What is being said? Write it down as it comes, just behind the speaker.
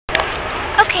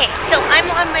Okay, so I'm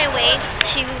on my way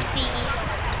to the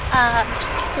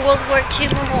World War II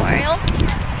Memorial.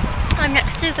 I'm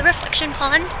next to the reflection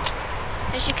pond,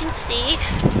 as you can see,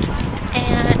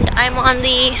 and I'm on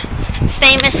the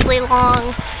famously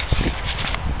long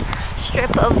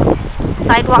strip of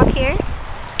sidewalk here.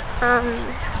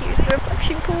 Here's the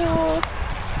reflection pool.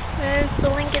 There's the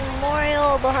Lincoln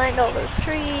Memorial behind all those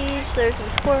trees. There's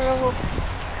some squirrels.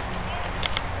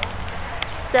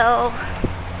 So,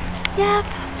 yep.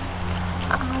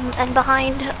 And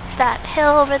behind that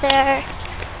hill over there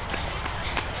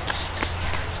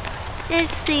is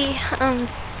the,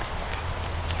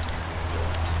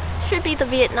 should be the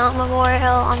Vietnam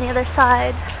Memorial. On the other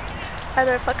side, by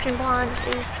the reflection pond,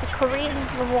 is the Korean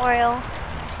Memorial.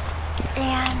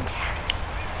 And,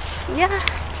 yeah,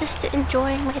 just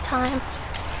enjoying my time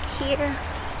here.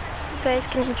 You guys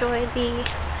can enjoy the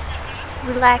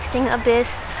relaxing abyss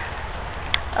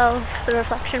of the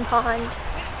reflection pond,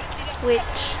 which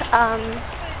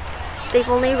they've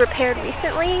only repaired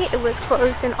recently. It was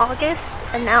closed in August,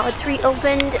 and now it's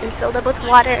reopened and filled up with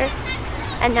water,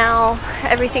 and now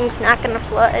everything's not going to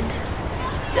flood,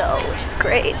 so it's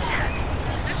great.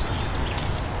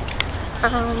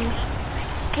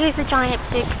 Here's a giant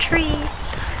big tree.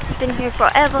 It's been here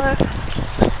forever.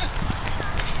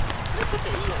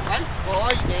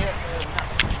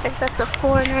 There's the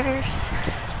foreigners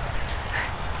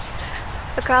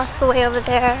across the way over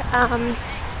there.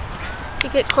 You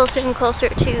get closer and closer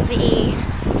to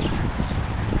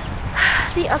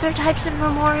the other types of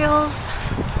memorials.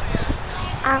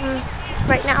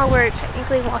 Right now we're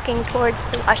technically walking towards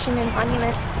the Washington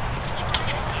Monument.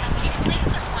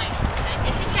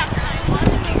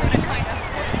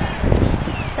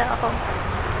 So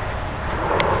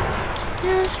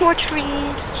there's more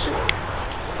trees,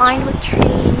 just lined with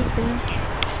trees and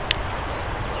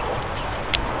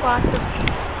lots of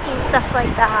stuff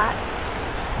like that.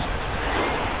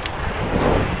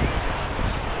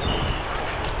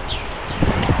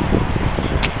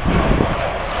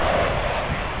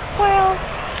 Well,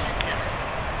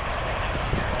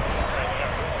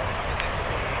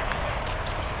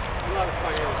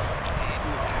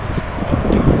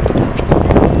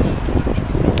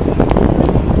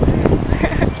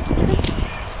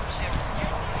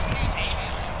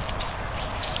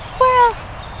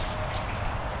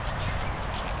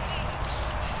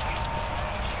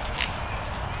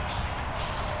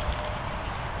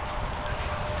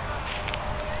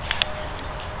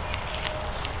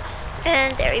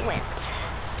 and there he went.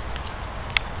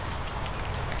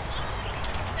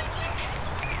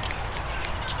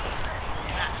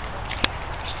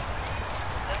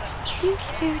 Choo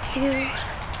choo choo.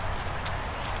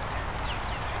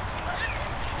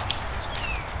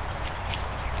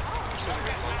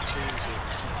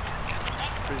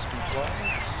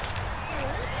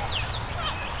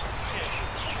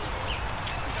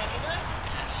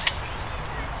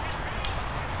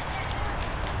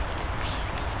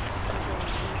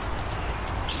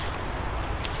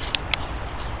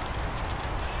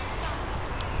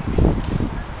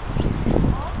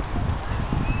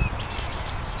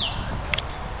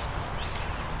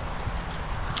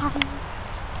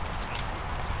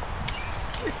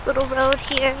 This little road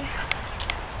here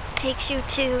takes you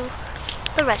to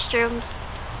the restrooms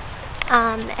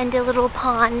and a little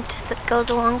pond that goes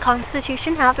along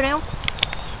Constitution Avenue.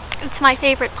 It's my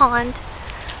favorite pond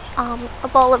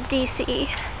of all of DC.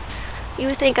 You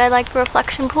would think I like the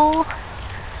reflection pool.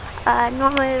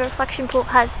 Normally the reflection pool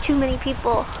has too many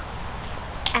people,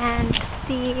 and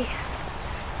the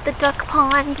duck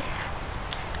pond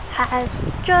has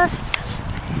just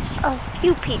a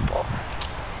few people,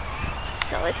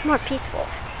 so it's more peaceful.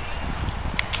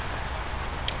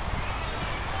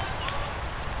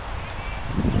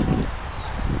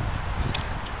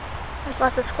 There's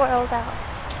lots of squirrels out.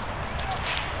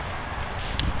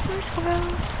 More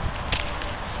squirrels.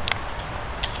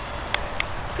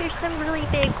 There's some really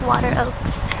big water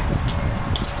oaks.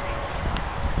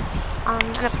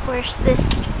 And of course this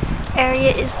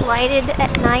area is lighted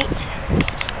at night,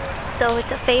 so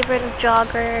it's a favorite of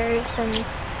joggers and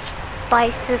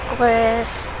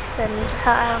bicyclists, and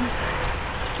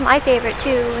it's my favorite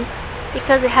too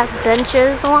because it has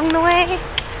benches along the way.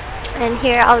 And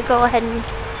here I'll go ahead and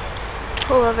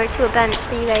pull over to a bench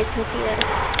so you guys can see this.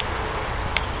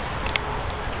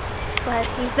 But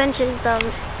these benches,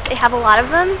 they have a lot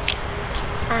of them,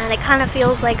 and it kind of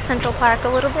feels like Central Park a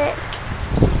little bit.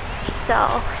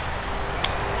 So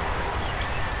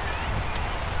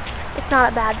it's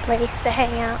not a bad place to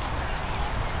hang out.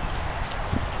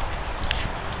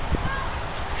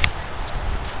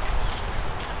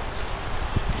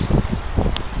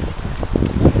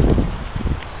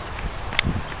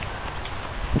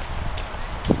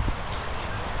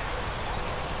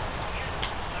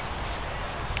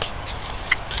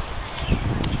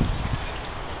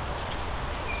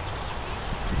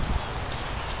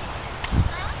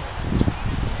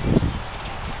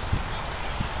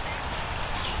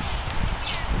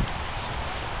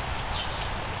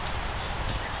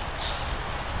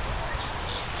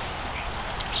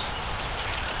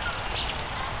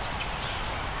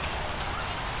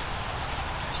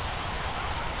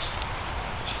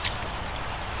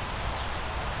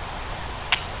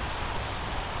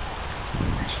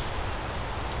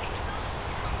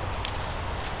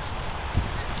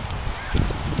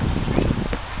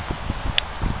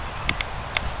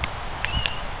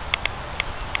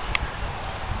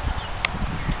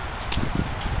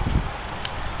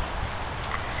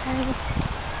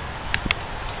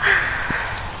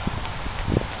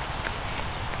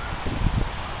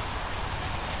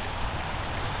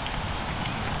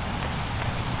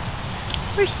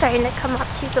 We're starting to come up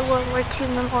to the World War II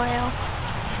Memorial.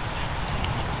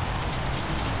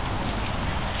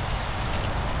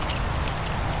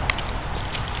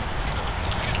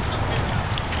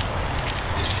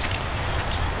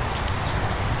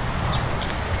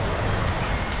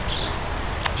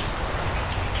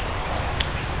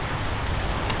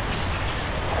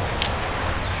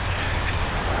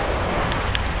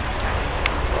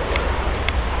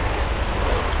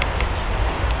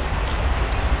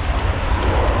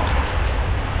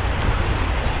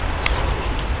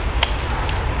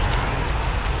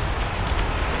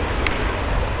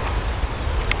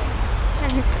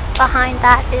 Behind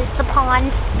that is the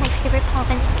pond, my favorite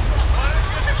pond.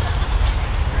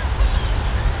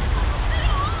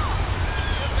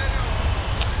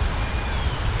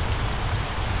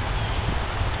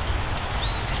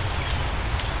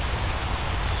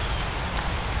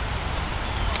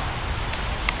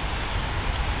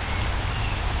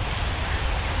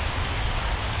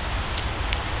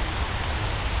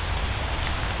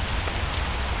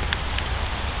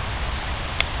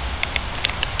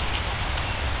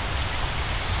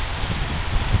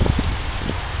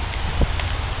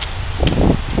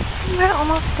 We're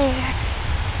almost there.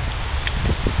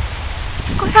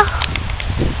 Squirrel!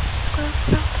 Squirrel,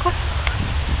 squirrel, squirrel.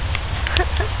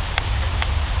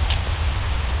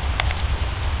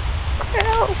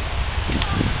 Squirrel!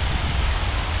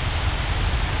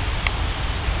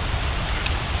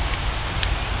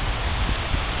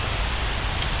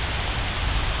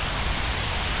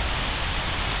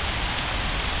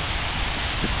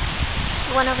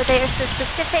 The one over there says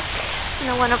Pacific, and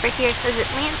the one over here says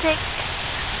Atlantic.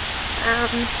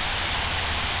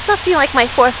 This must be like my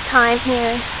 4th time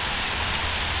here.